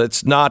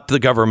 That's not the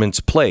government's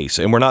place,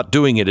 and we're not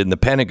doing it in the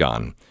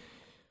Pentagon.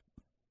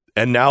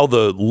 And now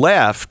the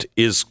left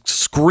is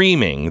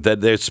screaming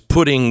that it's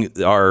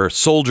putting our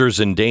soldiers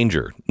in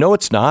danger. No,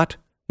 it's not.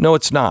 No,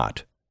 it's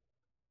not.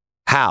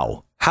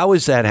 How? How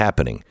is that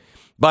happening?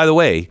 By the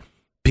way,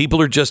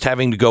 people are just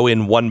having to go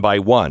in one by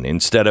one.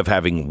 Instead of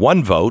having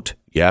one vote,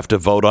 you have to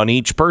vote on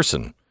each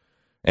person.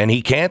 And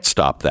he can't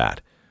stop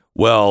that.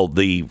 Well,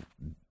 the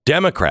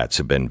Democrats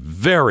have been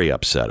very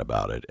upset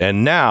about it.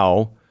 And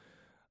now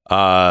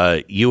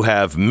you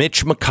have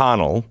Mitch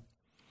McConnell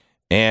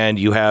and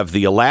you have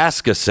the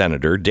Alaska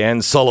Senator,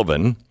 Dan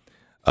Sullivan,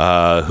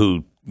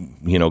 who,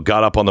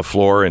 got up on the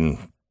floor and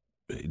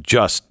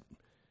just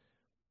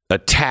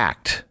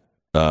attacked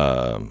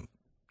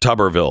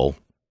Tuberville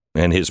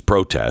and his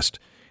protest.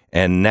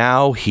 And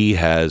now he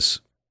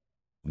has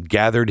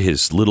gathered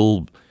his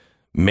little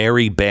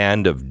merry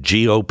band of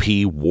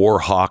GOP war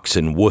hawks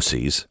and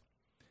wussies.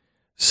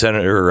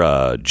 Senator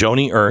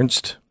Joni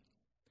Ernst,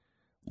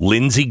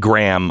 Lindsey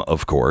Graham,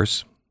 of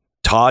course,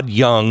 Todd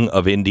Young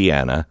of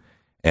Indiana,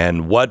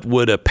 and what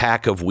would a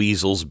pack of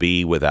weasels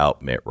be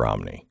without Mitt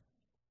Romney?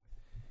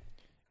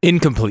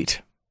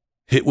 Incomplete.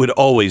 It would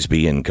always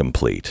be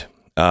incomplete.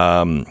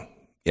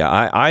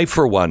 I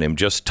for one am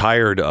just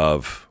tired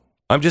of.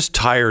 I'm just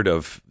tired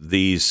of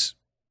these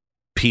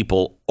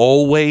people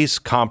always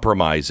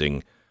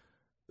compromising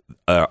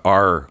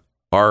our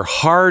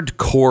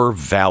hardcore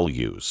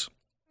values.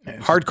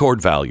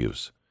 Hardcore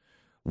values.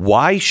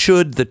 Why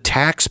should the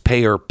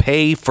taxpayer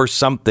pay for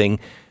something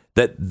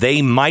that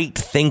they might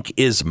think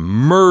is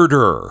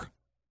murder?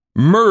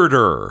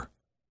 Murder.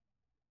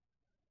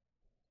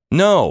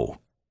 No.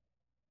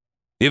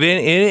 If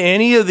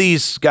any of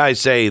these guys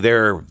say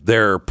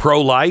they're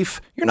pro-life,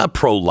 you're not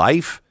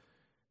pro-life.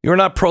 You're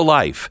not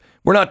pro-life.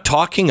 We're not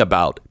talking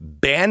about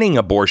banning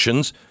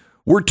abortions.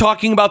 We're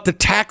talking about the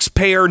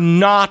taxpayer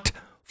not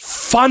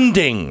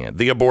funding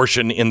the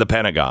abortion in the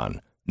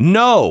Pentagon.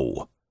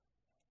 No.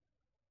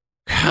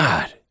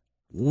 God,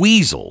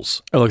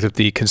 weasels. I looked at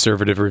the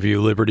Conservative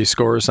Review Liberty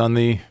scores on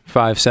the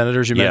 5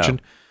 senators you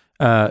mentioned.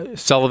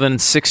 Sullivan,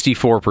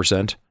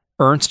 64%.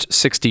 Ernst,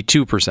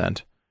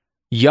 62%.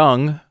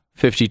 Young,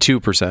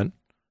 52%.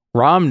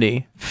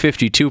 Romney,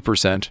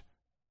 52%.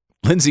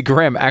 Lindsey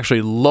Graham,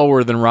 actually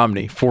lower than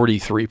Romney,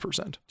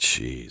 43%.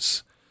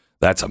 Jeez.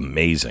 That's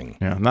amazing.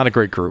 Yeah, not a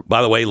great group.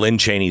 By the way, Lynn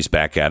Cheney's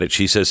back at it.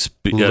 She says...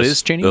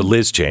 Liz Cheney?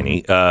 Liz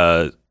Cheney.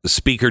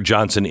 Speaker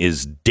Johnson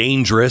is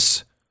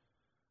dangerous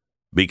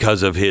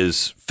because of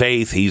his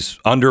faith. He's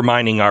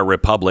undermining our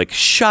republic.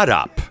 Shut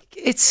up.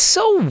 It's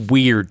so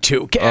weird,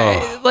 too.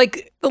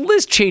 Like, the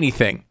Liz Cheney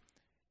thing.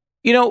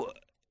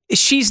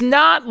 She's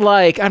not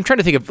like, I'm trying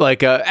to think of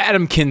like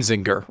Adam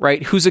Kinzinger,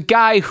 right? Who's a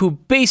guy who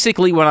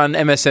basically went on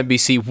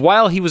MSNBC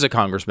while he was a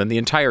congressman the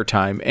entire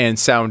time and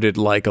sounded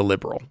like a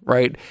liberal,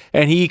 right?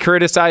 And he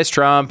criticized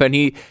Trump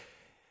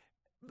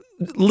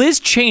Liz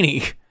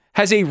Cheney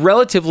has a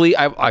relatively,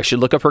 I should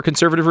look up her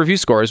Conservative Review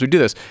score as we do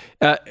this.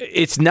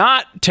 It's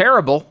not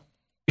terrible.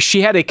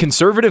 She had a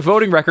conservative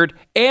voting record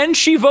and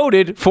she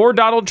voted for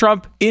Donald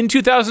Trump in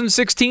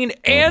 2016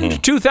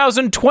 and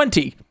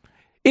 2020.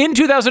 In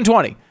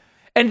 2020.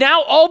 And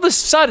now all of a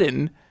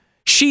sudden,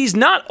 she's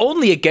not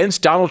only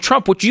against Donald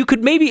Trump, which you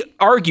could maybe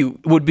argue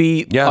would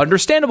be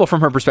understandable from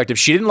her perspective.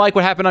 She didn't like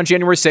what happened on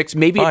January 6th.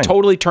 Maybe it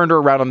totally turned her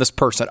around on this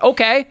person.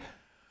 Okay.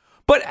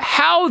 But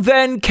how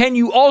then can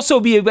you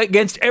also be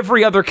against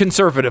every other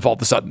conservative all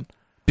of a sudden?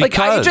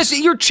 Because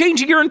you're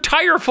changing your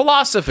entire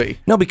philosophy.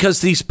 No,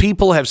 because these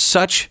people have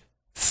such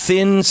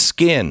thin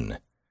skin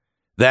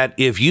that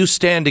if you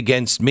stand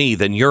against me,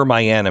 then you're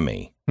my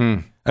enemy.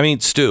 I mean,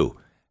 Stu.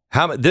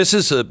 This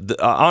is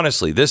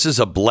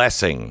a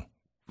blessing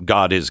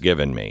God has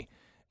given me.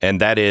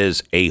 And that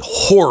is a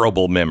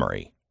horrible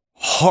memory.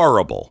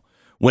 Horrible.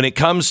 When it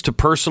comes to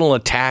personal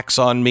attacks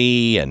on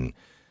me and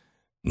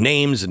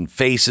names and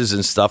faces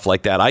and stuff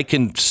like that, I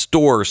can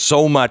store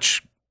so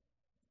much,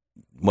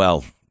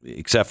 well,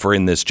 except for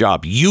in this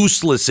job,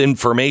 useless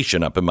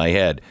information up in my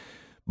head.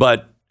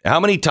 But how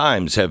many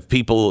times have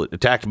people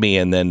attacked me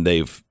and then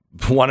they've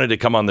wanted to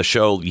come on the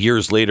show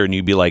years later and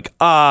you'd be like,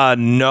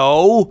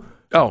 no.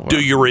 Oh,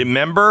 do you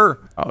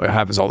remember? Oh, it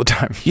happens all the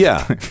time.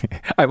 Yeah.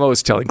 I'm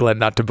always telling Glenn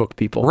not to book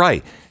people.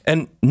 Right.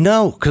 And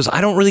no, because I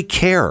don't really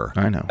care.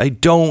 I know. I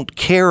don't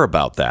care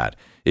about that.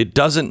 It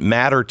doesn't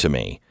matter to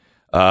me.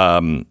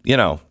 So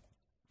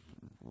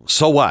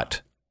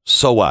what?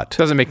 So what?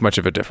 Doesn't make much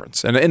of a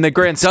difference. And in the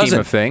grand scheme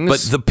of things. But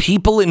the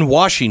people in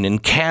Washington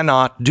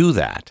cannot do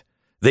that.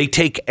 They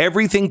take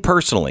everything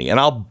personally. And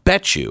I'll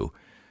bet you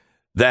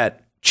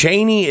that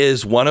Cheney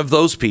is one of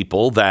those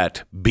people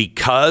that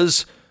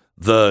because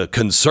the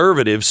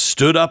conservatives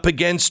stood up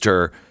against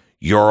her,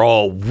 you're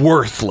all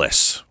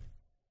worthless.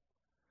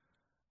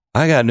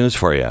 I got news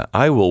for you.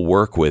 I will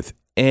work with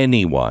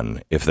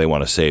anyone if they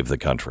want to save the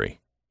country.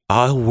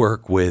 I'll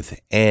work with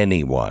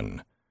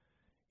anyone.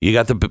 You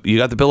got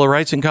the Bill of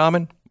Rights in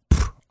common?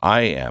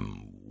 I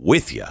am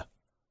with you.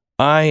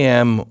 I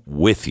am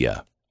with you.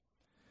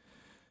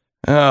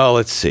 Oh,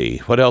 let's see.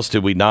 What else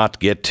did we not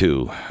get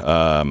to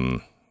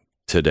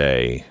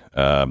today?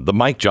 The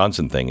Mike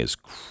Johnson thing is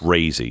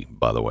crazy,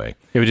 by the way.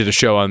 Yeah, we did a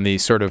show on the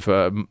sort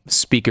of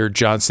Speaker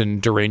Johnson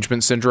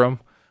derangement syndrome,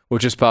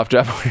 which has popped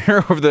up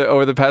here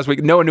over the past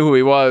week. No one knew who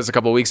he was a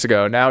couple of weeks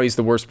ago. Now he's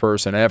the worst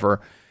person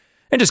ever.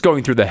 And just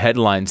going through the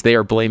headlines, they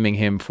are blaming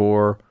him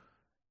for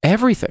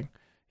everything.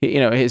 You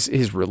know,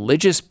 his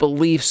religious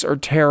beliefs are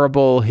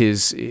terrible.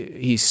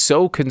 He's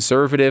so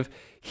conservative.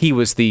 He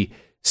was the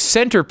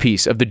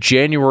centerpiece of the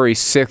January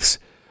 6th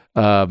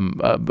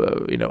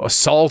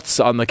assaults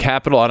on the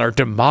Capitol, on our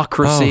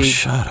democracy. Oh,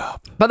 shut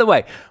up. By the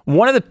way,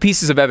 one of the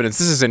pieces of evidence,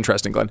 this is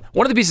interesting, Glenn,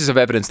 one of the pieces of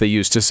evidence they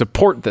used to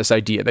support this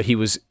idea that he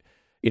was,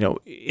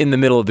 in the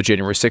middle of the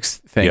January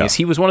 6th thing is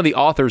he was one of the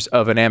authors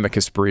of an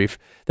amicus brief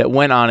that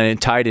went on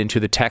and tied into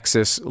the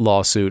Texas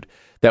lawsuit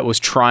that was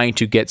trying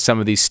to get some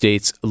of these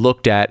states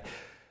looked at.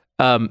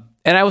 And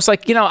I was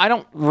like, I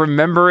don't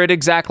remember it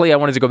exactly. I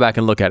wanted to go back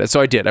and look at it.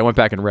 So I did. I went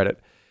back and read it.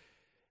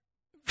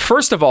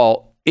 First of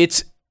all,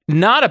 this is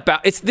not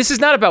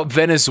about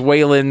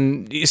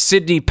Venezuelan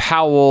Sidney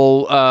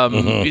Powell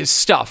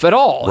stuff at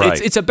all.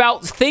 Right. It's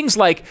about things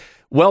like,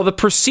 well, the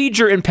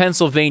procedure in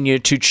Pennsylvania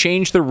to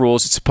change the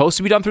rules, it's supposed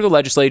to be done through the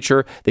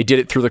legislature. They did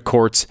it through the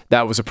courts.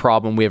 That was a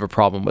problem. We have a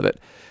problem with it.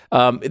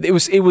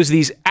 It was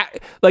these,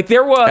 like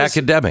there was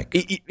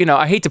academic.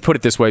 I hate to put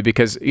it this way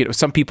because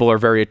some people are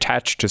very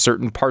attached to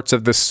certain parts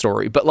of this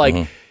story, but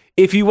like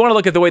if you want to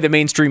look at the way the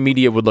mainstream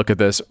media would look at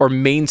this, or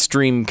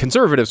mainstream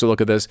conservatives would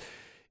look at this,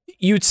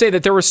 you'd say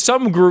that there was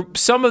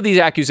some of these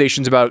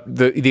accusations about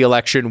the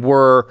election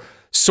were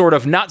sort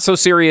of not so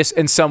serious,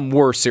 and some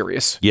were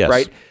serious. Yes,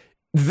 right.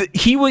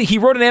 He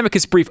wrote an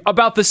amicus brief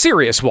about the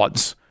serious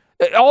ones.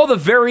 All the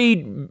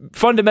very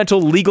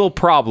fundamental legal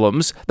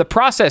problems, the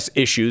process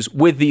issues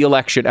with the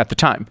election at the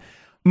time.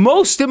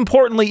 Most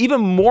importantly,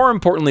 even more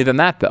importantly than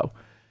that, though,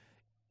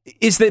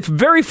 is the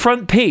very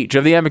front page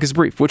of the amicus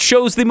brief, which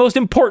shows the most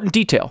important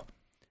detail.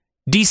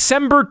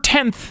 December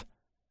 10th,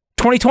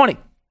 2020,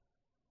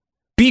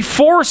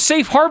 before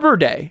Safe Harbor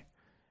Day,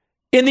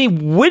 in the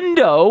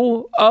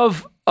window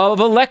of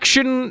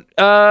election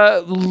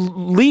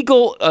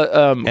legal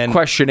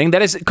questioning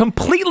that is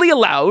completely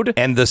allowed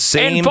and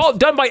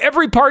done by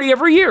every party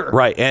every year.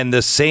 Right. And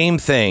the same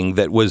thing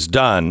that was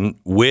done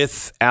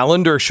with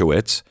Alan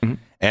Dershowitz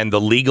and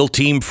the legal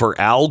team for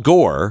Al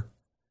Gore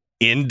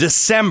in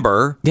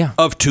December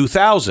of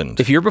 2000.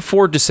 If you're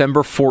before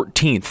December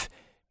 14th,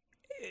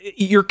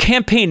 your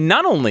campaign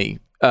not only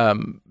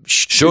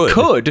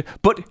should,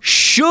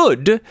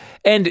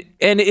 and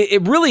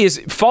it really is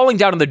falling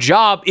down on the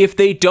job if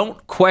they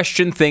don't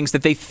question things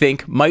that they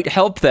think might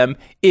help them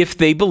if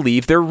they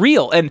believe they're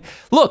real. And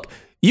look,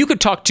 you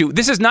could talk to,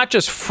 this is not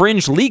just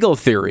fringe legal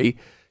theory.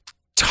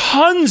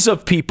 Tons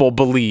of people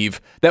believe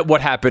that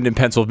what happened in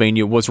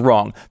Pennsylvania was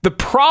wrong. The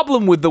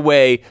problem with the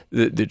way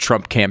the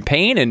Trump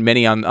campaign and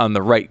many on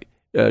the right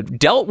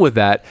dealt with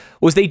that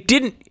was they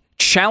didn't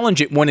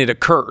challenge it when it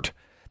occurred.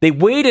 They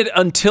waited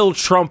until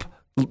Trump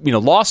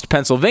lost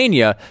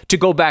Pennsylvania to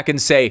go back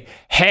and say,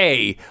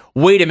 hey,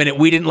 wait a minute,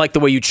 we didn't like the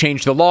way you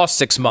changed the law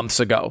 6 months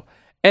ago.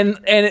 And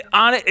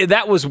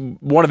that was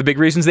one of the big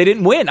reasons they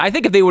didn't win. I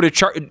think if they would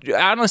have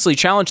honestly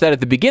challenged that at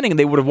the beginning,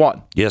 they would have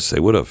won. Yes,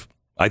 they would have.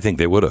 I think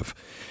they would have.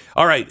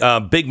 All right,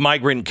 big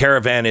migrant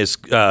caravan is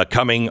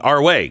coming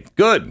our way.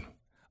 Good.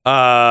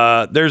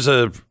 There's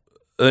an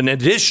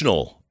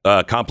additional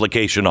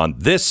complication on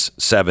this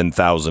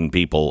 7,000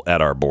 people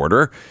at our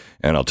border.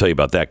 And I'll tell you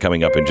about that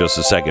coming up in just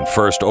a second.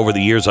 First, over the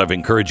years, I've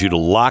encouraged you to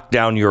lock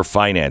down your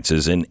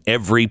finances in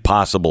every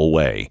possible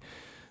way.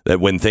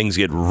 That when things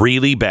get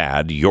really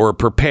bad, you're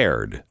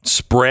prepared.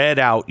 Spread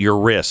out your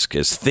risk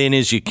as thin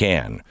as you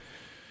can.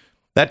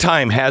 That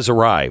time has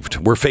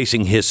arrived. We're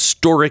facing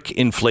historic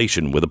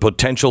inflation with a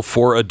potential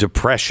for a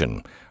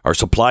depression. Our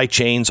supply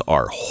chains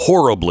are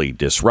horribly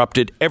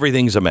disrupted.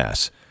 Everything's a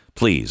mess.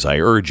 Please, I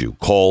urge you,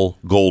 call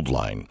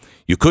Goldline.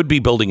 You could be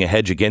building a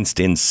hedge against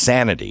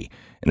insanity.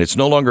 And it's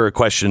no longer a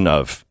question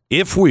of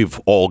if we've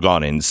all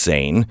gone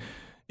insane.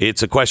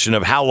 It's a question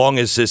of how long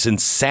is this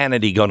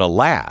insanity going to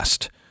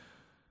last?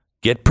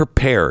 Get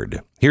prepared.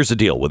 Here's the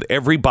deal. With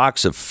every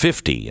box of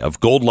 50 of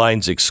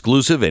Goldline's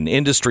exclusive and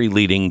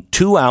industry-leading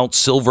 2-ounce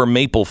silver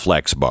Maple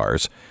Flex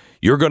bars,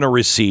 you're going to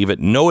receive at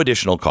no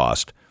additional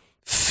cost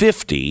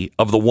 50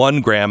 of the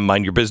 1 gram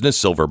Mind Your Business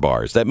silver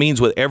bars. That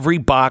means with every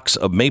box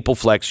of Maple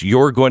Flex,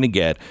 you're going to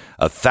get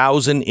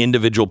 1,000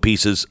 individual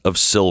pieces of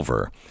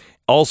silver.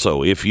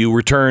 Also, if you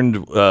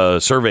returned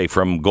a survey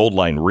from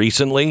Goldline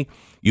recently,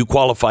 you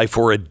qualify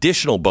for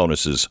additional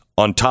bonuses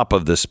on top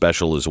of this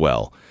special as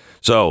well.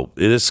 So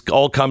this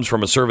all comes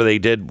from a survey they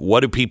did. What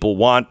do people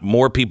want?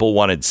 More people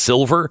wanted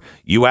silver.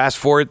 You asked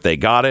for it. They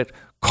got it.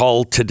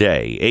 Call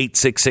today.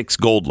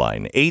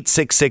 866-GOLDLINE.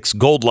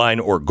 866-GOLDLINE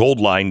or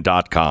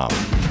goldline.com.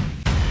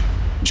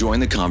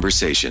 Join the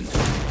conversation.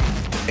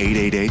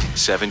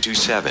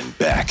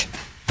 888-727-BECK.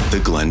 The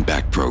Glenn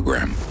Beck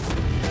Program.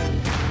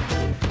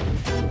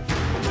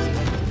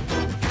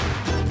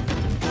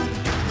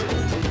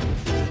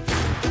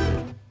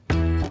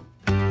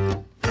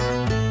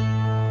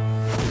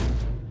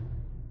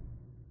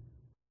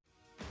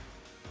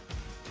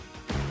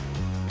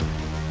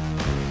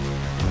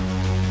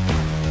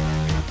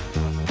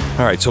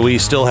 All right, so we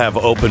still have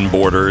open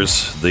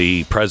borders.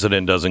 The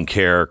president doesn't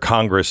care.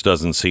 Congress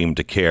doesn't seem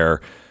to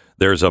care.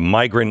 There's a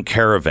migrant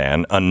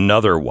caravan,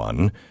 another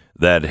one,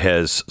 that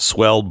has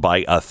swelled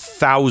by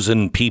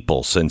 1,000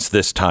 people since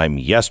this time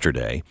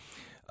yesterday.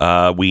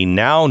 We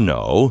now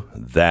know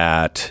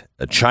that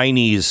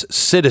Chinese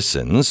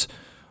citizens,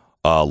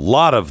 a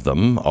lot of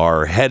them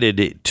are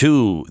headed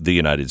to the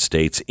United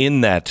States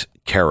in that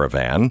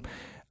caravan.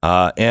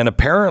 And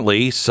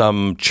apparently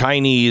some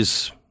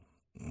Chinese,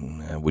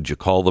 would you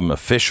call them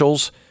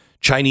officials,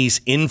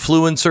 Chinese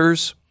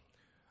influencers,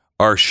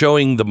 are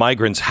showing the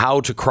migrants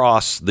how to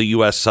cross the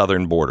U.S.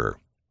 southern border.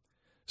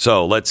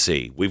 So let's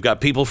see. We've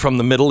got people from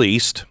the Middle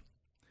East.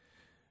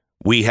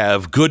 We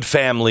have good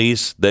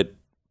families that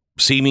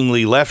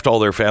seemingly left all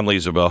their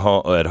families at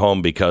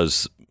home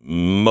because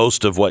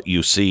most of what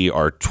you see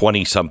are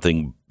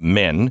 20-something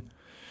men.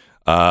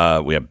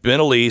 We have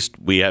Middle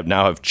East. We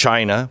now have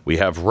China. We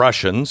have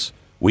Russians.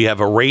 We have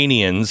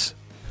Iranians.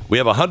 We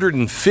have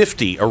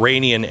 150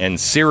 Iranian and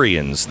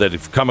Syrians that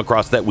have come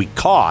across that we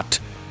caught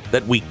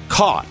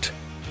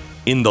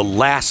in the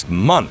last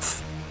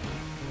month.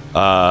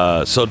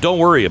 So don't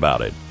worry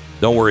about it.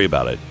 Don't worry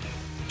about it.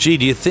 Gee,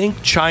 do you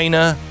think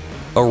China,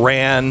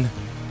 Iran,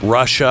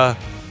 Russia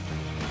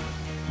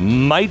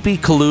might be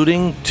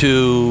colluding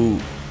to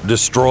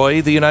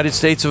destroy the United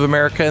States of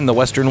America and the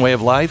Western way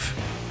of life?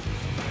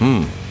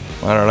 I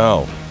don't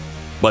know.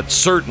 But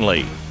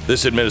certainly,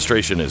 this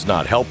administration is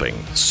not helping.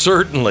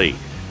 Certainly,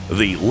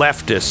 the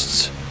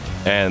leftists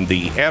and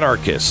the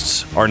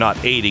anarchists are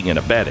not aiding and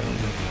abetting.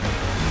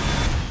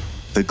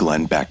 The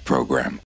Glenn Beck Program.